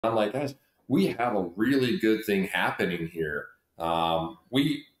I'm like, guys, we have a really good thing happening here.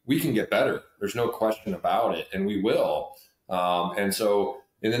 We can get better. There's no question about it, and we will. And so,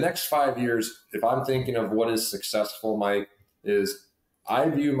 in the next 5 years, if I'm thinking of what is successful, Mike, is I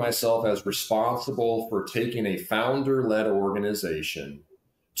view myself as responsible for taking a founder-led organization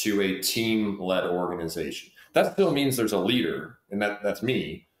to a team-led organization. That still means there's a leader, and that's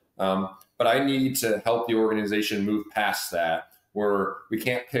me. But I need to help the organization move past that, where we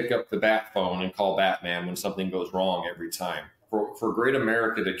can't pick up the bat phone and call Batman when something goes wrong every time. For Great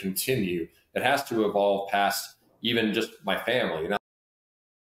America to continue, it has to evolve past even just my family.